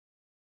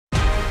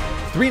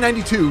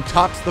392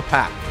 tops the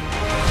pack.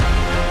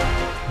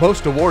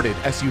 Most awarded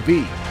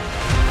SUV.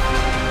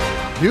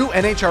 New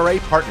NHRA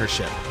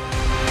partnership.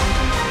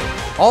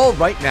 All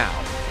right now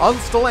on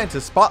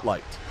Stellantis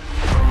Spotlight.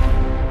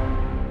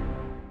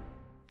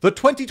 The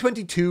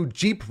 2022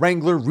 Jeep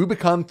Wrangler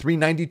Rubicon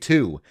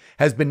 392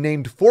 has been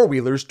named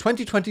Four-Wheeler's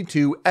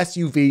 2022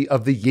 SUV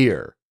of the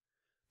Year.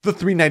 The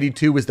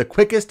 392 is the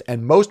quickest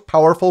and most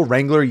powerful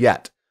Wrangler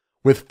yet,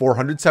 with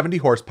 470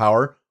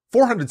 horsepower,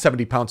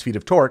 470 pounds-feet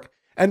of torque,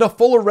 and a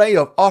full array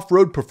of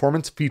off-road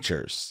performance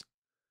features.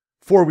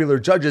 Four-Wheeler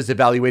judges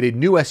evaluated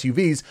new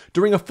SUVs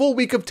during a full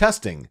week of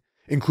testing,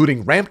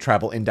 including ramp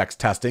travel index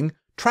testing,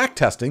 track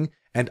testing,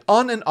 and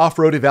on- and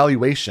off-road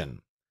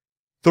evaluation.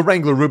 The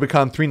Wrangler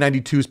Rubicon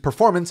 392's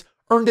performance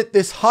earned it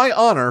this high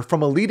honor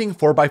from a leading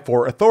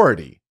 4x4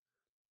 authority.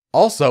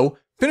 Also,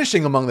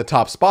 finishing among the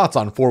top spots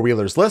on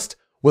Four-Wheeler's list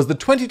was the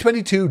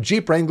 2022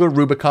 Jeep Wrangler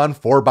Rubicon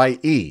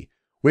 4xe,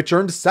 which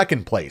earned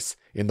second place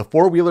in the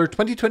Four-Wheeler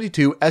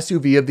 2022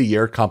 SUV of the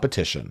Year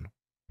competition.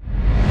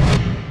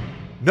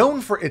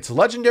 Known for its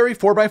legendary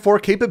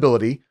 4x4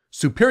 capability,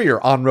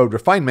 superior on-road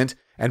refinement,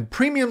 and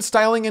premium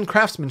styling and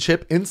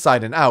craftsmanship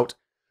inside and out,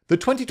 the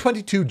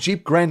 2022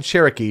 Jeep Grand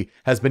Cherokee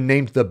has been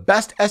named the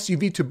best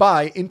SUV to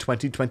buy in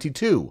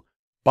 2022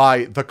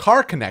 by The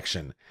Car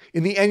Connection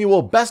in the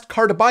annual Best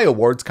Car to Buy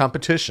Awards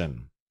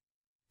competition.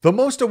 The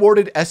most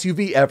awarded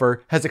SUV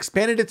ever has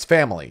expanded its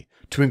family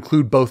to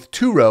include both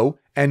 2-row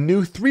and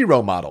new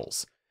 3-row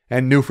models,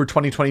 and new for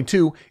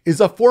 2022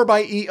 is a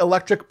 4xe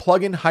electric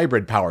plug-in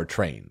hybrid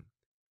powertrain.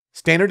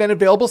 Standard and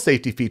available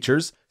safety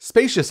features,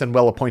 spacious and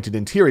well-appointed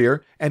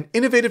interior, and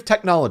innovative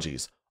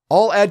technologies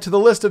all add to the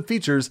list of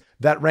features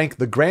that rank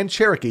the Grand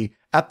Cherokee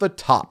at the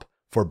top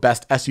for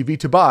best SUV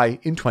to buy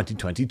in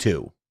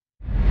 2022.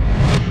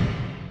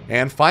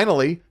 And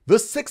finally, the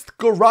 6th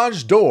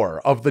garage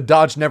door of the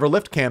Dodge Never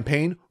Lift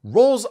campaign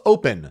rolls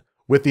open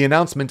with the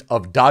announcement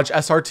of Dodge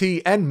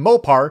SRT and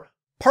Mopar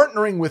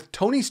partnering with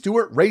Tony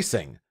Stewart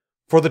Racing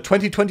for the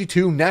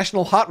 2022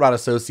 National Hot Rod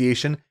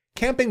Association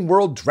Camping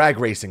World Drag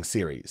Racing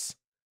Series.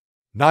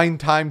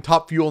 9-time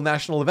Top Fuel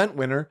National Event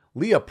winner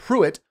Leah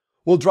Pruitt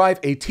will drive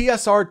a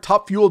TSR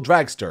Top Fuel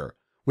dragster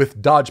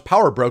with Dodge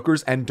Power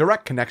Brokers and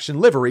Direct Connection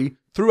livery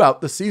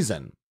throughout the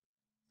season.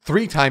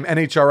 3-time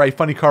NHRA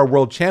Funny Car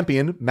World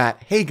Champion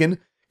Matt Hagan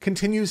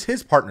continues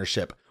his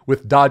partnership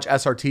with Dodge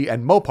SRT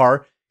and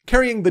Mopar,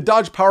 carrying the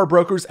Dodge Power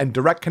Brokers and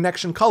Direct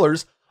Connection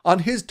colors on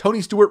his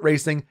Tony Stewart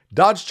Racing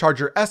Dodge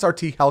Charger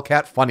SRT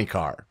Hellcat Funny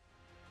Car.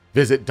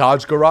 Visit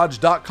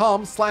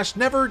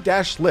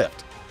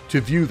dodgegarage.com/never-lift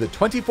to view the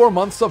 24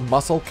 months of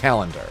muscle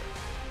calendar.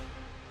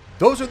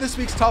 Those are this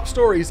week's top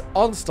stories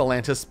on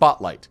Stellantis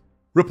Spotlight.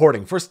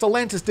 Reporting for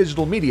Stellantis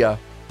Digital Media,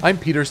 I'm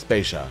Peter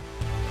Spezia.